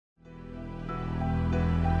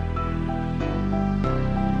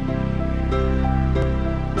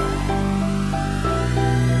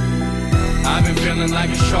like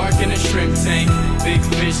a shark in a shrimp tank. Big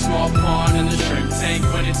fish, small pond in the shrimp tank.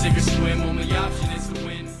 When it take a swim, only option is to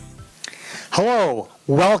win. Hello,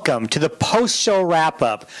 welcome to the post-show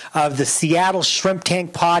wrap-up of the Seattle Shrimp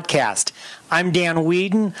Tank podcast. I'm Dan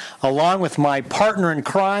Whedon, along with my partner in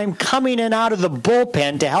crime, coming in out of the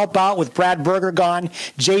bullpen to help out with Brad Bergergon,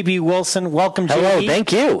 JB Wilson. Welcome, JB. Hello,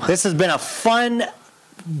 thank you. This has been a fun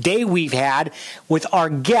day we've had with our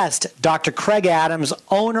guest, Dr. Craig Adams,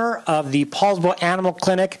 owner of the Poulsbo Animal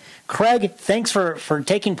Clinic. Craig, thanks for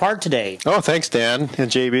taking part today. Oh, thanks, Dan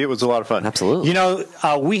and JB. It was a lot of fun. Absolutely. You know,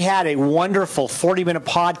 we had a wonderful 40-minute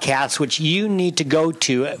podcast, which you need to go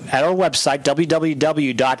to at our website,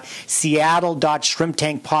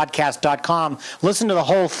 www.seattle.shrimptankpodcast.com. Listen to the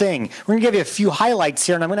whole thing. We're going to give you a few highlights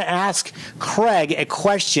here, and I'm going to ask Craig a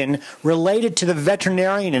question related to the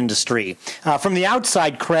veterinarian industry. From the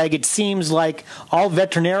outside, Craig, it seems like all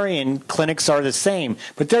veterinarian clinics are the same,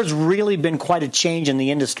 but there's really been quite a change in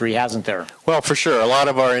the industry, hasn't there? Well, for sure. A lot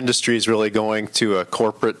of our industry is really going to a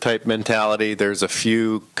corporate type mentality. There's a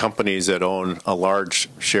few companies that own a large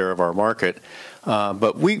share of our market.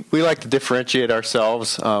 But we like to differentiate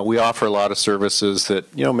ourselves. We offer a lot of services that,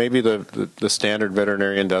 you know, maybe the standard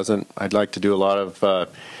veterinarian doesn't. I'd like to do a lot of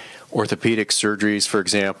orthopedic surgeries, for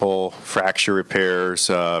example, fracture repairs,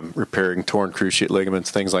 repairing torn cruciate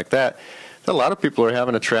ligaments, things like that. A lot of people are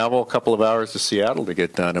having to travel a couple of hours to Seattle to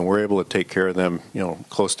get done, and we're able to take care of them, you know,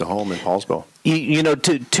 close to home in Poulsbo. You know,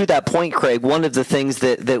 to that point, Craig, one of the things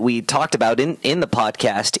that we talked about in the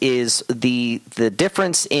podcast is the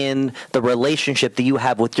difference in the relationship that you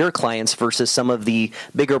have with your clients versus some of the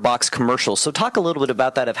bigger box commercials. So talk a little bit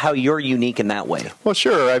about that, of how you're unique in that way. Well,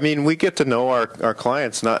 sure. I mean, we get to know our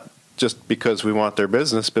clients not just because we want their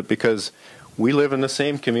business, but because we live in the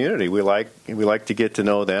same community. We like to get to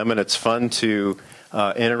know them, and it's fun to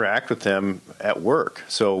interact with them at work.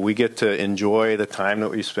 So we get to enjoy the time that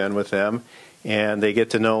we spend with them, and they get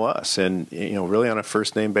to know us, and you know, really on a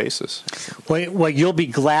first name basis. Well, you'll be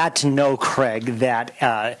glad to know, Craig,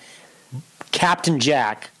 that Captain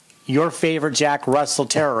Jack, your favorite Jack Russell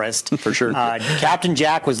terrorist. For sure. Captain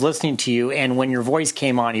Jack was listening to you, and when your voice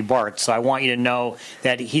came on, he barked. So I want you to know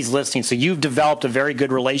that he's listening. So you've developed a very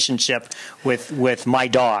good relationship with my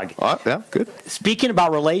dog. Yeah, good. Speaking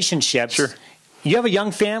about relationships, sure. You have a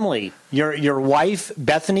young family. Your wife,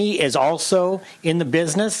 Bethany, is also in the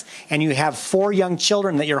business, and you have 4 young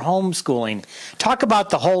children that you're homeschooling. Talk about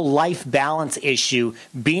the whole life balance issue,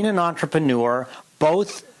 being an entrepreneur,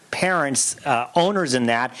 both parents, owners in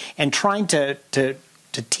that, and trying to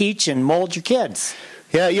teach and mold your kids.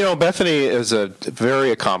 Yeah, you know, Bethany is a very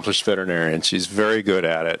accomplished veterinarian. She's very good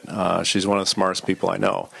at it. She's one of the smartest people I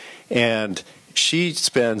know. And she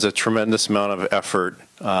spends a tremendous amount of effort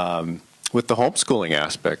with the homeschooling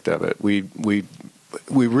aspect of it. We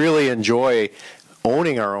really enjoy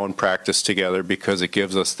owning our own practice together because it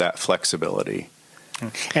gives us that flexibility.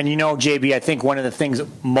 And you know, JB, I think one of the things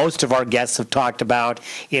most of our guests have talked about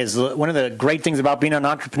is one of the great things about being an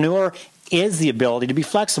entrepreneur is the ability to be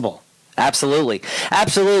flexible. Absolutely.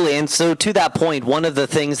 Absolutely. And so to that point, one of the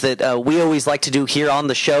things that we always like to do here on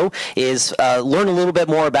the show is learn a little bit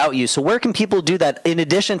more about you. So where can people do that in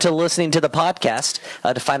addition to listening to the podcast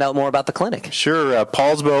to find out more about the clinic? Sure.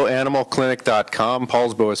 Poulsboanimalclinic.com.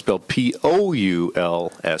 Poulsbo is spelled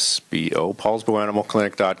Poulsbo,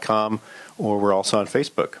 Poulsboanimalclinic.com, or we're also on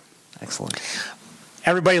Facebook. Excellent.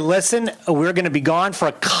 Everybody listen, we're going to be gone for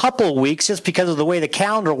a couple weeks just because of the way the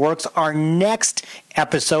calendar works. Our next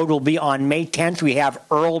episode will be on May 10th. We have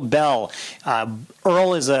Earl Bell.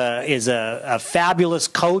 Earl is a fabulous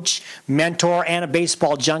coach, mentor, and a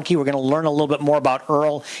baseball junkie. We're going to learn a little bit more about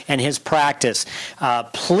Earl and his practice.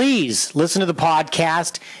 Please listen to the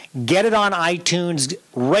podcast. Get it on iTunes,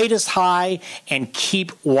 rate us high, and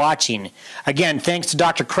keep watching. Again, thanks to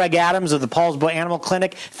Dr. Craig Adams of the Poulsbo Animal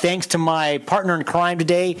Clinic. Thanks to my partner in crime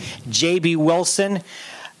today, JB Wilson.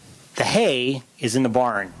 The hay is in the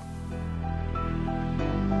barn.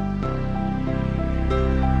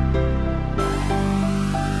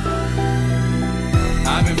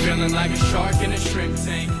 I've been feeling like a shark in a shrimp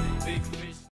tank.